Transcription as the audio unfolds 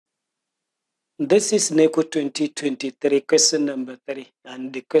This is NECO 2023 question number 3,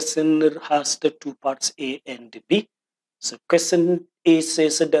 and the question has the two parts A and B. So question A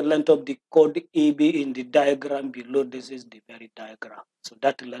says the length of the chord AB in the diagram below. This is the very diagram. So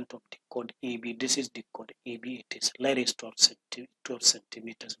that length of the chord AB, this is the chord AB. It is let is 12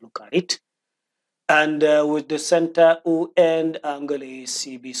 centimeters. Look at it. And with the center O and angle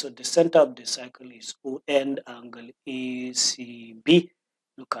ACB. So the center of the cycle is O and angle ACB.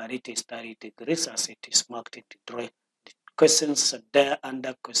 Look at it is 30 degrees as it is marked in the drawing. The questions are there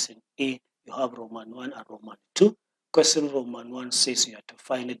under question A. You have Roman 1 and Roman 2. Question Roman 1 says you have to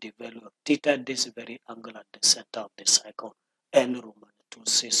find the value of theta, this very angle at the center of the cycle. And Roman 2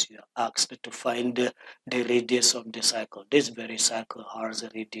 says you are asked to find the radius of the cycle. This very cycle has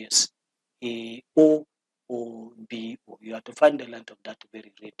a radius A, O, O, B, O. You have to find the length of that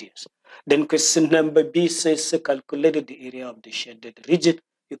very radius. Then question number B says calculate the area of the shaded region.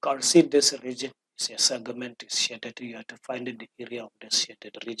 You can see this region is a segment is shaded. You have to find the area of the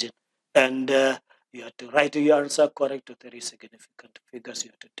shaded region. And you have to write your answer correct to 3 significant figures.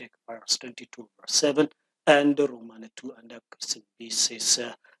 You have to take verse 22 verse 7 and Roman 2. And question B says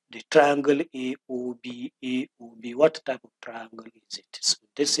the triangle AOB. What type of triangle is it? So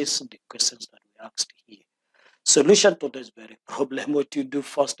this is the questions that we asked here. Solution to this very problem. What you do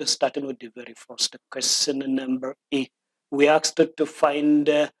first, starting with the very first question, number A. We asked to find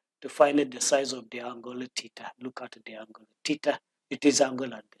the size of the angle theta. Look at the angle theta. It is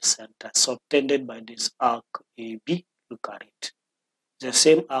angle at the center, subtended by this arc AB. Look at it. The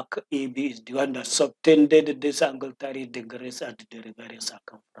same arc AB is the one that subtended this angle 30 degrees at the reverse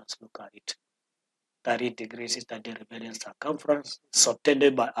circumference. Look at it. 30 degrees is at the reverse circumference,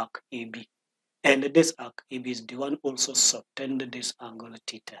 subtended by arc AB. And this arc AB is the one also subtended this angle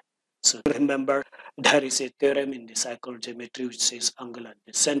theta. So remember, there is a theorem in the cycle geometry which says angle at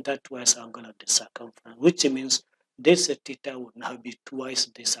the center twice angle at the circumference, which means this theta would now be twice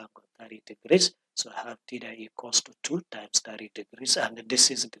this angle 30 degrees. So I have theta equals to 2 times 30 degrees, and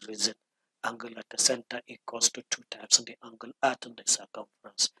this is the reason angle at the center equals to 2 times the angle at the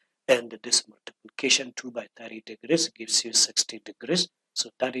circumference. And this multiplication 2 by 30 degrees gives you 60 degrees.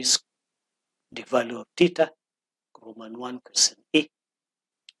 So that is the value of theta, Roman 1 question A.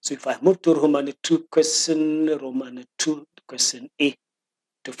 So if I move to Roman 2 question, Roman 2 question A,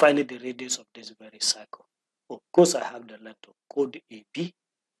 to find the radius of this very cycle. Of course, I have the length of chord AB.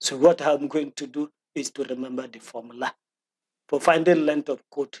 So what I'm going to do is to remember the formula. For finding length of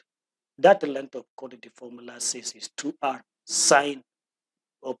chord, that length of chord, the formula says is 2r sine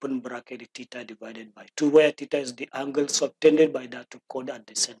open bracket theta divided by 2, where theta is the angle subtended by that chord at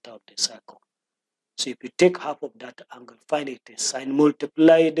the center of the cycle. So if you take half of that angle, find it as sine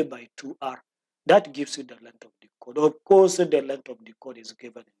multiplied by 2r. That gives you the length of the chord. Of course, the length of the chord is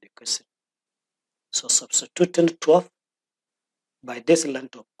given in the question. So substituting 12 by this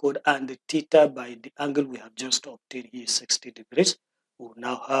length of chord and the theta by the angle we have just obtained here, 60 degrees, we will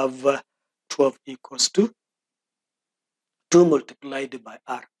now have 12 equals to 2 multiplied by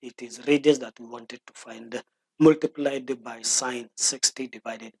r. It is radius that we wanted to find, multiplied by sine 60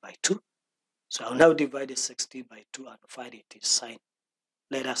 divided by 2. So I'll now divide the 60 by 2 and find it is sine.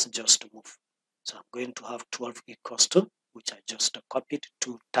 Let us just move. So I'm going to have 12 equals to, which I just copied,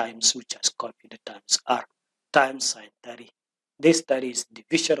 2 times, which I copied times r, times sine 30. This 30 is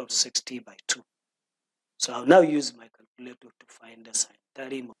division of 60 by 2. So I'll now use my calculator to find the sine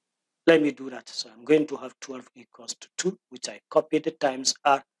 30. Let me do that. So I'm going to have 12 equals to 2, which I copied times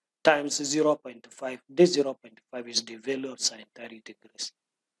r, times 0.5. This 0.5 is the value of sine 30 degrees.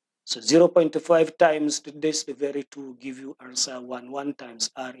 So 0.5 times this, the very 2 will give you answer 1. 1 times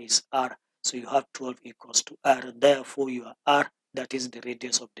r is r. So you have 12 equals to r. Therefore, your r, that is the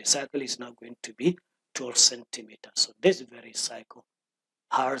radius of the cycle, is now going to be 12 centimeters. So this very cycle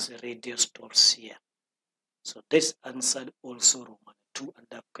has a radius 12 cm. So this answered also Roman 2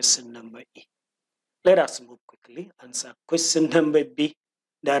 under question number E. Let us move quickly. Answer question number B.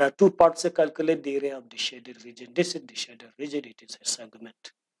 There are 2 parts to calculate the area of the shaded region. This is the shaded region. It is a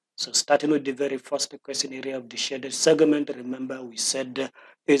segment. So starting with the very first question, area of the shaded segment, remember we said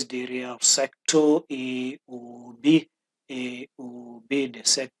is the area of sector AOB, the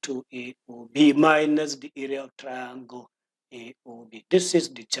sector AOB minus the area of triangle AOB. This is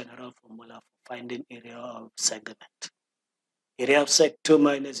the general formula for finding area of segment. Area of sector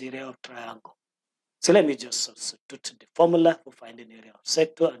minus area of triangle. So let me just substitute the formula for finding area of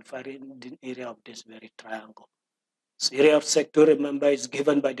sector and finding the area of this very triangle. So area of sector, remember, is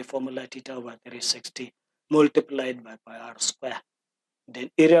given by the formula theta over 360 multiplied by pi r square.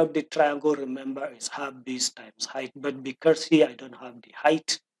 Then area of the triangle, remember, is half base times height. But because here I don't have the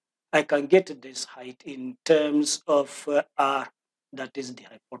height, I can get this height in terms of r, that is the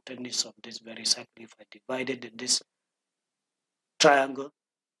hypotenuse of this very circle. If I divided this triangle,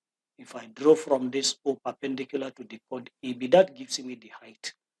 if I draw from this O perpendicular to the chord AB, that gives me the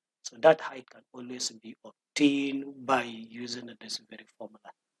height. So that height can always be obtained by using this very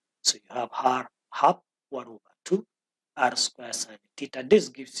formula. So you have r half 1 over 2 r square sine theta. This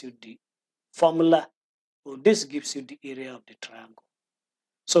gives you the formula, or this gives you the area of the triangle.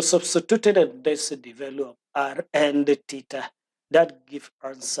 So substituted this the value of r and theta, that gives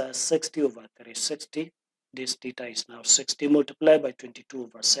answer 60 over 360. This theta is now 60 multiplied by 22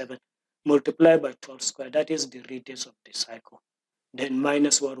 over 7 multiplied by 12 square. That is the radius of the cycle. Then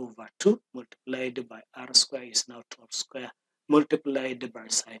minus 1 over 2 multiplied by r square is now 12 square multiplied by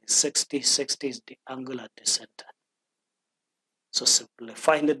sine 60. 60 is the angle at the center. So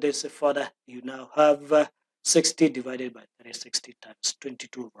simplifying this further, you now have 60 divided by 360 times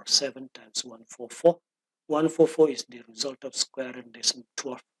 22 over 7 times 144. 144 is the result of squaring this in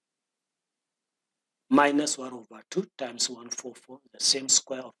 12. Minus 1 over 2 times 144, the same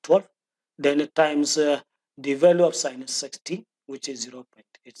square of 12. Then times the value of sine 60, which is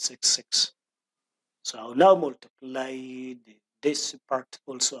 0.866. So I'll now multiply this part,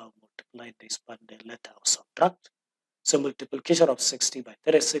 also I'll multiply this part, then later I'll subtract. So multiplication of 60 by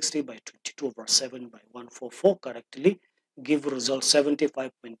 360 by 22 over 7 by 144 correctly give result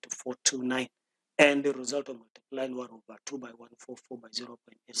 75.429. And the result of multiplying 1 over 2 by 144 by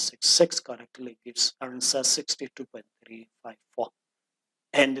 0.866 correctly gives answer 62.354.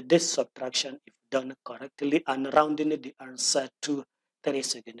 And this subtraction, if done correctly and rounding the answer to 3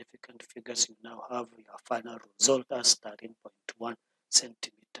 significant figures, you now have your final result as 13.1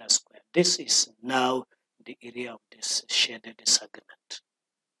 centimeter square. This is now the area of this shaded segment.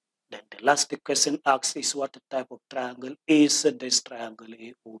 Then the last question asks is what type of triangle is this triangle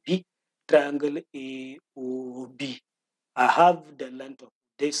AOB? Triangle AOB. I have the length of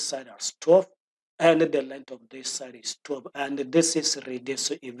this side as 12 and the length of this side is 12 and this is radius.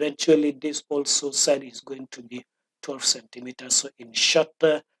 So eventually this also side is going to be 12 centimeters. So in short,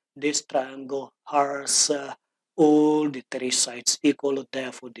 this triangle has all the three sides equal.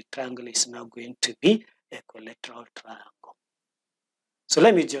 Therefore, the triangle is now going to be equilateral triangle. So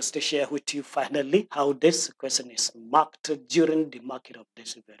let me just share with you finally how this question is marked during the marking of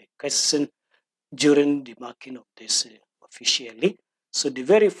this very question, during the marking of this officially. So the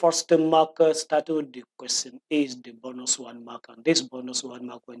very first marker starting with the question is the bonus 1 mark, and this bonus 1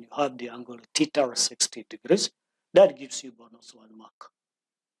 mark, when you have the angle theta or 60 degrees, that gives you bonus 1 mark.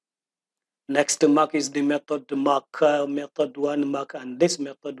 Next mark is the method mark, method 1 mark, and this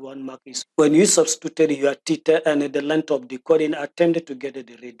method 1 mark is when you substituted your theta and the length of the chord and attempted to get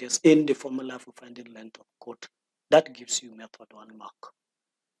the radius in the formula for finding length of chord. That gives you method 1 mark.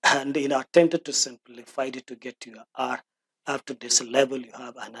 And in attempted to simplify it to get to your r, after this level you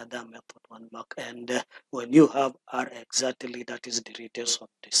have another method 1 mark, and when you have r exactly, that is the radius of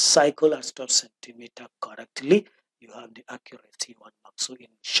the cycle as 12 centimeter correctly, you have the accuracy 1 mark. So in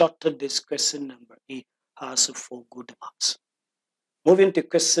short, this question number A has 4 good marks. Moving to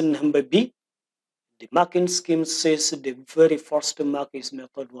question number B, the marking scheme says the very first mark is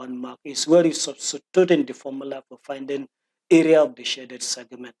method 1 mark, is where you substitute in the formula for finding area of the shaded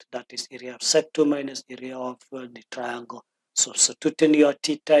segment, that is area of sector minus area of the triangle. Substituting your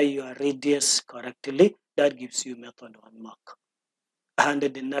theta, your radius correctly, that gives you method 1 mark. And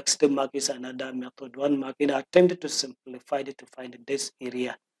the next mark is another method 1 mark. In attempt to simplify it to find this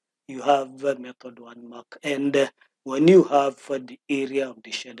area, you have method 1 mark. And when you have the area of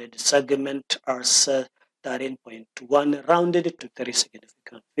the shaded segment as 13.1 rounded to 3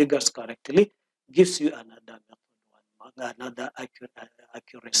 significant figures correctly, gives you another method 1 mark, another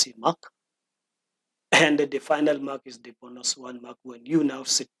accuracy mark. And the final mark is the bonus 1 mark. When you now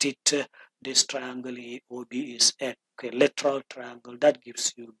substitute this triangle AOB is equilateral triangle, that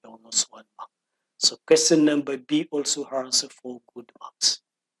gives you bonus 1 mark. So question number B also has 4 good marks.